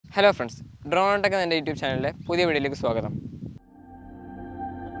Hello friends, Dronotech and YouTube channel പുതിയ വീഡിയോയിലേക്ക് സ്വാഗതം.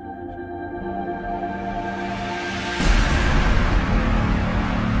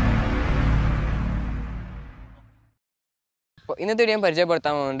 ഇന്നത്തെ വീഡിയോ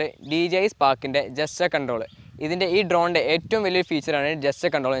പരിചയപ്പെടുത്താൻ പോകുന്നത് DJI SPARK ന്റെ ജസ്റ്റർ കൺട്രോൾ. ഇതിന്റെ ഈ ഡ്രോണിന്റെ ഏറ്റവും വലിയ ഫീച്ചർ ആണ്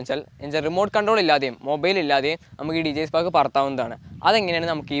ജസ്റ്റർ കൺട്രോൾ എന്ന് വെച്ചാൽ റിമോട്ട് കൺട്രോൾ ഇല്ലാതെയും മൊബൈൽ ഇല്ലാതെയും നമുക്ക് ഈ DJI SPARK പറത്താവുന്നതാണ്. അതെങ്ങനെയാണ്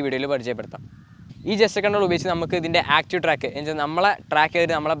നമുക്ക് ഈ വീഡിയോയിൽ പരിചയപ്പെടുത്താം. ഈ ജസ്റ്റർ കൺട്രോൾ ഉപയോഗിച്ച് നമുക്ക് ഇതിന്റെ ആക്റ്റീവ് ട്രാക്ക് എന്ന് നമ്മളെ ട്രാക്ക്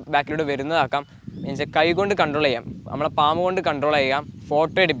ചെയ്ത് നമ്മളെ ബാക്കിലൂടെ വരുന്നതാക്കാം. കൈ കൊണ്ട് കൺട്രോൾ ചെയ്യാം, നമ്മളെ പാമ്പ് കൊണ്ട് കൺട്രോൾ ചെയ്യാം,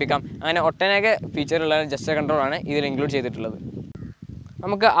 ഫോട്ടോ എടുപ്പിക്കാം. അങ്ങനെ ഒട്ടനേക ഫീച്ചറുള്ള ജസ്റ്റർ കൺട്രോളാണ് ഇതിൽ ഇൻക്ലൂഡ് ചെയ്തിട്ടുള്ളത്.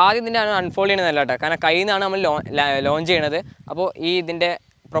 നമുക്ക് ആദ്യം ഇതിൻ്റെ അൺഫോൾഡ് ചെയ്യുന്നത് കേട്ടോ, കാരണം കയ്യിൽ നിന്നാണ് നമ്മൾ ലോഞ്ച് ചെയ്യണത്. അപ്പോൾ ഈ ഇതിൻ്റെ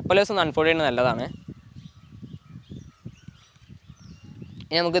പ്രൊപ്പലേഴ്സ് ഒന്ന് അൺഫോൾഡ് ചെയ്യുന്നത് നല്ലതാണ്.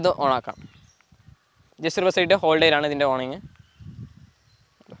 ഇനി നമുക്കിത് ഓണാക്കാം. ജസ്റ്റ് ഒരു സൈഡ് ഹോൾഡ് ചെയ്യലാണ് ഇതിൻ്റെ ഓണിങ്.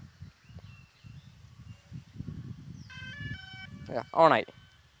 ഓണായി.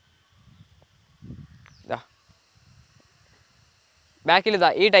 ബാക്കിൽ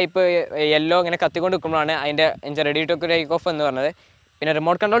ഈ ടൈപ്പ് യെല്ലോ ഇങ്ങനെ കത്തിക്കൊണ്ട് നിൽക്കുമ്പോഴാണ് അതിൻ്റെ റെഡി ടു ടേക്ക് ഓഫ് എന്ന് പറഞ്ഞത്. പിന്നെ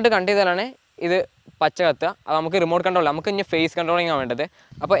റിമോട്ട് കൺട്രോൾ കണ്ട് ചെയ്താലാണ് ഇത് പച്ച കത്തുക. അപ്പോൾ നമുക്ക് റിമോട്ട് കൺട്രോൾ, നമുക്ക് ഇനി ഫേസ് കൺട്രോളിംഗ് ആണ് വേണ്ടത്.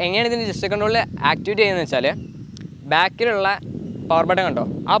 അപ്പോൾ എങ്ങനെയാണ് ഇതിൻ്റെ ജസ്റ്റർ കൺട്രോളിൽ ആക്ടിവേറ്റ് ചെയ്യുന്നത് വെച്ചാൽ, ബാക്കിലുള്ള പവർ ബട്ടൺ കണ്ടോ,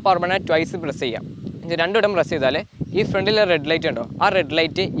 ആ പവർ ബട്ടൺ ട്വൈസ് പ്രസ് ചെയ്യാം. രണ്ടു വട്ടം പ്രസ് ചെയ്താൽ ഈ ഫ്രണ്ടിലെ റെഡ് ലൈറ്റ് ഉണ്ടോ, ആ റെഡ്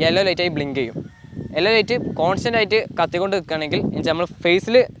ലൈറ്റ് യെല്ലോ ലൈറ്റായി ബ്ലിങ്ക് ചെയ്യും. യെല്ലോ ലൈറ്റ് കോൺസ്റ്റൻ്റ് ആയിട്ട് കത്തിക്കൊണ്ട് നിൽക്കുകയാണെങ്കിൽ നമ്മൾ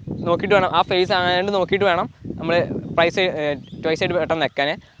ഫേസിൽ നോക്കിയിട്ട് വേണം, ആ ഫേസ് ആയതുകൊണ്ട് നോക്കിയിട്ട് വേണം നമ്മൾ ട്വൈസ് ആയിട്ട് ബട്ടൺ നിൽക്കാൻ.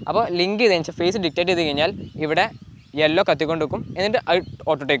 അപ്പോൾ ലിങ്ക് ചെയ്ത് ഫേസ് ഡിക്റ്റേറ്റ് ചെയ്ത് കഴിഞ്ഞാൽ ഇവിടെ യെല്ലോ കത്തിക്കൊണ്ട് വെക്കും. എന്നിട്ട് അത്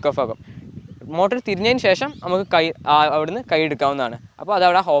ഓട്ടോ ടേക്ക് ഓഫ് ആകും. മോട്ടർ തിരിഞ്ഞതിന് ശേഷം നമുക്ക് അവിടുന്ന് കൈ എടുക്കാവുന്നതാണ്. അപ്പോൾ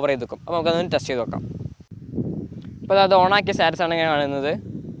അതവിടെ ഹോവർ ചെയ്ത് വെക്കും. അപ്പോൾ നമുക്കതൊന്ന് ടെസ്റ്റ് ചെയ്ത് നോക്കാം. ഇപ്പോൾ അത് ഓണാക്കിയ സ്റ്റാറ്റസ് ആണ് ഇങ്ങനെ കാണുന്നത്.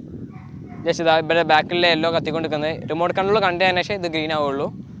 ജസ്റ്റ് ഇവിടെ ബാക്കിലെ യെല്ലോ കത്തിക്കൊണ്ടിരിക്കുന്നത്. റിമോട്ട് കൺട്രോൾ കണ്ടതിന് ശേഷം ഇത് ഗ്രീൻ ആവുള്ളൂ.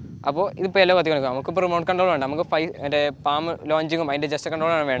 അപ്പോൾ ഇതിപ്പോൾ യെല്ലോ കത്തിക്കൊണ്ടിരിക്കുക. നമുക്കിപ്പോൾ റിമോട്ട് കൺട്രോൾ വേണ്ട, നമുക്ക് മറ്റേ പാം ലോഞ്ചിങ്ങും അതിൻ്റെ ജസ്റ്റ്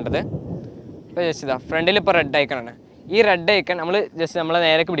കൺട്രോളാണ് വേണ്ടത്. ഇപ്പോൾ ജസ്റ്റ് ഫ്രണ്ടിൽ ഇപ്പോൾ റെഡ് ഐക്കണാണ്. ഈ റെഡ് ഐക്കൺ നമ്മൾ ജസ്റ്റ് നമ്മളെ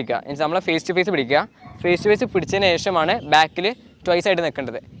നേരേക്ക് പിടിക്കുക, നമ്മളെ ഫേസ് ടു ഫേസ് പിടിക്കുക. ഫേസ് ടു ഫേസ് പിടിച്ചതിന് ശേഷമാണ് ബാക്കിൽ ട്വൈസ് ആയിട്ട്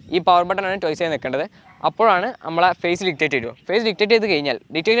നിൽക്കേണ്ടത്. ഈ പവർ ബട്ടണാണ് ട്വൈസ് ആയി നിൽക്കേണ്ടത്. അപ്പോഴാണ് നമ്മളെ ഫേസ് ഡിക്റ്റേറ്റ് ചെയ്തു. ഫേസ് ഡിക്റ്റേറ്റ് ചെയ്ത് കഴിഞ്ഞാൽ,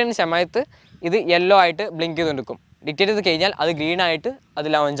 ഡിക്റ്റേറ്റ് ചെയ്യുന്ന സമയത്ത് ഇത് യെല്ലോ ആയിട്ട് ബ്ലിങ്ക് ചെയ്തുകൊണ്ടിരിക്കും. ഡിക്റ്റേറ്റ് ചെയ്ത് കഴിഞ്ഞാൽ അത് ഗ്രീൻ ആയിട്ട് അത്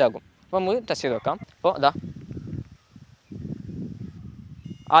ലോഞ്ച് ആകും. അപ്പോൾ നമുക്ക് ടെസ്റ്റ് ചെയ്ത് നോക്കാം. അപ്പോൾ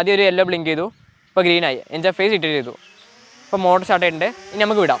ആദ്യം ഒരു യെല്ലോ ബ്ലിങ്ക് ചെയ്തു, ഇപ്പോൾ ഗ്രീൻ ആയി. എൻ്റെ ഫേസ് ഡിക്റ്റേറ്റ് ചെയ്തു. ഇപ്പോൾ മോട്ടർ സ്റ്റാർട്ട് ആയിട്ടുണ്ട്. ഇനി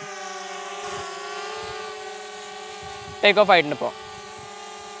നമുക്ക് വിടാം. ടേക്ക് ഓഫ് ആയിട്ടുണ്ട്. ഇപ്പോൾ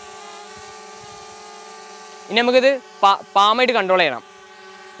ഇനി നമുക്കിത് പാമായിട്ട് കൺട്രോൾ ചെയ്യണം.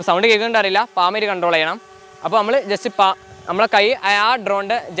 ഇപ്പോൾ സൗണ്ട് കേൾക്കുന്നുണ്ട് അറിയില്ല, പാമായിട്ട് കൺട്രോൾ ചെയ്യണം. അപ്പോൾ നമ്മൾ ജസ്റ്റ് നമ്മളെ കൈ ആ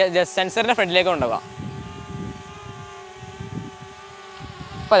ഡ്രോണിൻ്റെ സെൻസറിൻ്റെ ഫ്രണ്ടിലേക്ക് കൊണ്ടുപോകുക.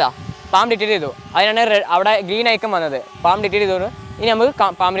 അപ്പോൾ പാം ഡിക്റ്റേറ്റ് ചെയ്തു. അതിനാണ് അവിടെ ഗ്രീൻ ഐക്കൺ വന്നത്. പാം ഡിക്റ്റേറ്റ് ചെയ്തോണ്ട് ഇനി നമുക്ക്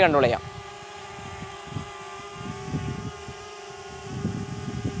പാമിൽ കൺട്രോൾ ചെയ്യാം.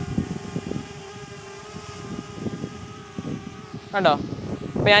 കണ്ടോ,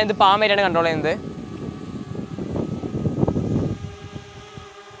 ഇപ്പോൾ ഞാനിത് പാമായിട്ടാണ് കൺട്രോൾ ചെയ്യുന്നത്.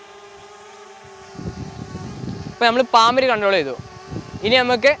 ഇപ്പോൾ നമ്മൾ പാമിൽ കൺട്രോൾ ചെയ്തു. ഇനി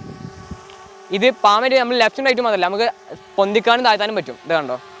നമുക്ക് ഇത് പാമിൽ നമ്മൾ ലെഫ്റ്റും റൈറ്റും മാത്രമല്ല, നമുക്ക് പൊന്തിക്കാനും താഴ്ത്താനും പറ്റും. ഇത്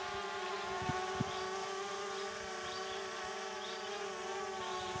കണ്ടോ,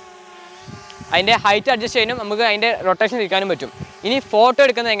 അതിൻ്റെ ഹൈറ്റ് അഡ്ജസ്റ്റ് ചെയ്യാനും നമുക്ക് അതിൻ്റെ റൊട്ടേഷൻ തിരിക്കാനും പറ്റും. ഇനി ഫോട്ടോ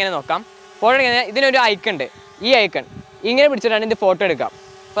എടുക്കുന്നത് എങ്ങനെ നോക്കാം. ഫോട്ടോ എടുക്കുന്നത് ഇതിനൊരു ഐക്കൺ ഉണ്ട്. ഈ ഐക്കൺ ഇങ്ങനെ പിടിച്ചിട്ടാണ് ഇത് ഫോട്ടോ എടുക്കാം.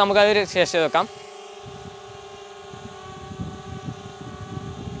 അപ്പോൾ നമുക്കതൊരു ശേഷം നോക്കാം.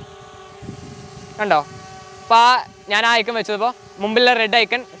 കണ്ടോ, അപ്പോൾ ഞാൻ ആ ഐക്കൺ വെച്ചപ്പോൾ മുമ്പിലുള്ള റെഡ്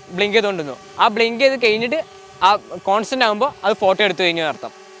ഐക്കൺ ബ്ലിങ്ക് ചെയ്തുകൊണ്ടിരുന്നു. ആ ബ്ലിങ്ക് ചെയ്ത് കഴിഞ്ഞിട്ട് ആ കോൺസ്റ്റൻ്റ് ആകുമ്പോൾ അത് ഫോട്ടോ എടുത്തു കഴിഞ്ഞു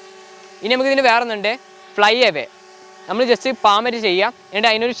അർത്ഥം. ഇനി നമുക്കിതിന് വേറെ ഒന്നുണ്ട്, ഫ്ലൈ അവേ. നമ്മൾ ജസ്റ്റ് പാമറ്റ് ചെയ്യാം, എന്നിട്ട്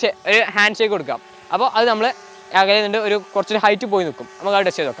അതിനൊരു ഹാൻഡ് ഷേക്ക് കൊടുക്കാം. അപ്പോൾ അത് നമ്മൾ അകലെ നിന്നുണ്ട് ഒരു കുറച്ചൊരു ഹൈറ്റ് പോയി നിൽക്കും. നമുക്ക് അത്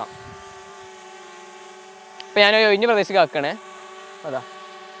ടെസ്റ്റ് ചെയ്ത് നോക്കാം. ഇപ്പോൾ ഞാൻ ഒഴിഞ്ഞ പ്രദേശത്തേക്ക് ആക്കണേ. അതാ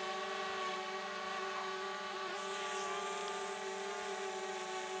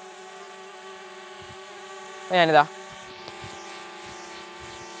അപ്പോൾ ഞാനിതാ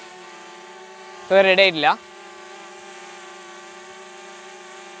ഇപ്പോൾ റെഡി ആയിട്ടില്ല.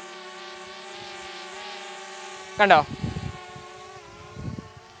 കണ്ടോ,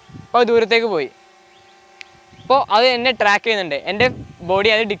 അപ്പോൾ ദൂരത്തേക്ക് പോയി. അപ്പോൾ അത് എന്നെ ട്രാക്ക് ചെയ്യുന്നുണ്ട്, എൻ്റെ ബോഡി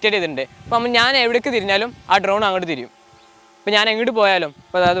അത് ഡിക്റ്റേറ്റ് ചെയ്തിട്ടുണ്ട്. അപ്പോൾ ഞാൻ എവിടേക്ക് തിരിഞ്ഞാലും ആ ഡ്രോൺ അങ്ങോട്ട് തിരിയും. ഇപ്പോൾ ഞാൻ എങ്ങോട്ട് പോയാലും,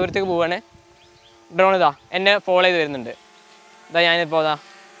 ഇപ്പോൾ അതാ ദൂരത്തേക്ക് പോവുകയാണ്, ഡ്രോൺ എന്നെ ഫോളോ ചെയ്ത് വരുന്നുണ്ട്. ഞാനിപ്പോൾ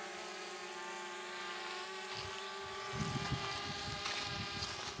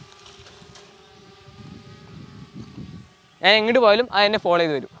ഞാൻ എങ്ങോട്ട് പോയാലും അത് എന്നെ ഫോളോ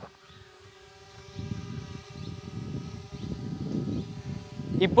ചെയ്ത് വരും.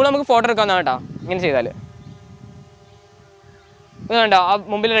 ഇപ്പോൾ നമുക്ക് ഫോട്ടോ എടുക്കാവുന്നതാണ് കേട്ടോ ഇങ്ങനെ ചെയ്താൽ. ഇത് കണ്ടോ ആ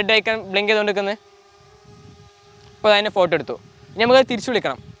മുമ്പിൽ റെഡ് ഐക്കൺ ബ്ലിങ്ക് ചെയ്തുകൊണ്ട് നിൽക്കുന്നത്. അപ്പോൾ അതിൻ്റെ ഫോട്ടോ എടുത്തു. ഇനി നമുക്ക് തിരിച്ചു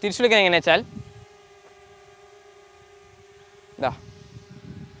വിളിക്കണം. തിരിച്ചു വിളിക്കുന്നത് എങ്ങനെയാ വെച്ചാൽ ഇതാ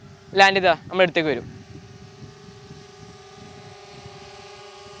ലാൻഡ് ചെയ്താൽ നമ്മുടെ അടുത്തേക്ക് വരും.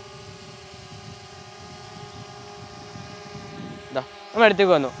 ഇതാ നമ്മുടെ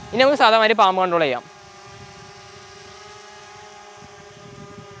അടുത്തേക്ക് വന്നു. ഇനി നമുക്ക് സാധാരണ പാമ്പ് കൺട്രോൾ ചെയ്യാം.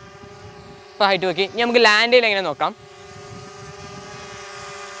 ഇപ്പോൾ ഹൈറ്റ് നോക്കി. ഇനി നമുക്ക് ലാൻഡ് ചെയ്യൽ എങ്ങനെ നോക്കാം.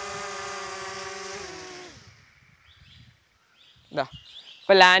 ഇതാ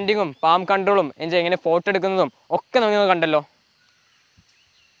ഇപ്പോൾ ലാൻഡിങ്ങും പാം കൺട്രോളും എങ്ങനെ ഫോട്ടോ എടുക്കുന്നതും ഒക്കെ നിങ്ങൾ കണ്ടല്ലോ.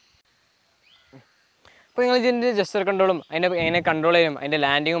 അപ്പോൾ നിങ്ങൾ ഇതിൻ്റെ ജസ്റ്റർ കൺട്രോളും അതിൻ്റെ എങ്ങനെ കൺട്രോൾ ചെയ്യും, അതിൻ്റെ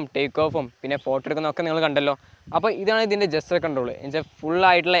ലാൻഡിങ്ങും ടേക്ക് ഓഫും പിന്നെ ഫോട്ടോ എടുക്കുന്നതൊക്കെ നിങ്ങൾ കണ്ടല്ലോ. അപ്പോൾ ഇതാണ് ഇതിൻ്റെ jester control.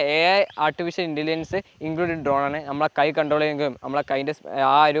 ഫുള്ളായിട്ടുള്ള AI artificial intelligence included ഡ്രോണാണ്. നമ്മളെ കൈ കൺട്രോൾ ചെയ്യുകയും നമ്മളെ കൈൻ്റെ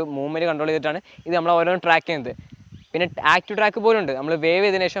ആ ഒരു മൂവ്മെൻറ്റ് കൺട്രോൾ ചെയ്തിട്ടാണ് ഇത് നമ്മളെ ഓരോന്നും ട്രാക്ക് ചെയ്യുന്നത്. പിന്നെ ആക്റ്റീവ് ട്രാക്ക് പോലും ഉണ്ട്. നമ്മൾ വേവ്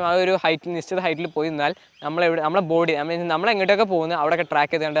ചെയ്തതിന് ശേഷം ആ ഒരു ഹൈറ്റിൽ നിശ്ചിത ഹൈറ്റിൽ പോയി നിന്നാൽ നമ്മളെ ബോഡി നമ്മളെങ്ങോട്ടൊക്കെ പോകുന്നത് അവിടെയൊക്കെ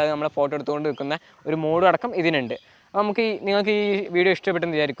ട്രാക്ക് ചെയ്തുകൊണ്ട് അത് നമ്മളെ ഫോട്ടോ എടുത്തുകൊണ്ട് നിൽക്കുന്ന ഒരു മോഡും അടക്കം ഇതിനുണ്ട്. അപ്പോൾ നിങ്ങൾക്ക് ഈ വീഡിയോ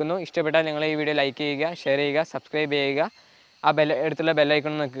ഇഷ്ടപ്പെട്ടെന്ന് വിചാരിക്കുന്നു. ഇഷ്ടപ്പെട്ടാൽ നിങ്ങൾ ഈ വീഡിയോ ലൈക്ക് ചെയ്യുക, ഷെയർ ചെയ്യുക, സബ്സ്ക്രൈബ് ചെയ്യുക, ആ അടുത്തുള്ള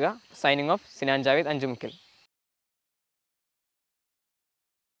ബെല്ലൈക്കൺ നിൽക്കുക. Signing off, Sinan Javed, അഞ്ചുമുക്കിൽ.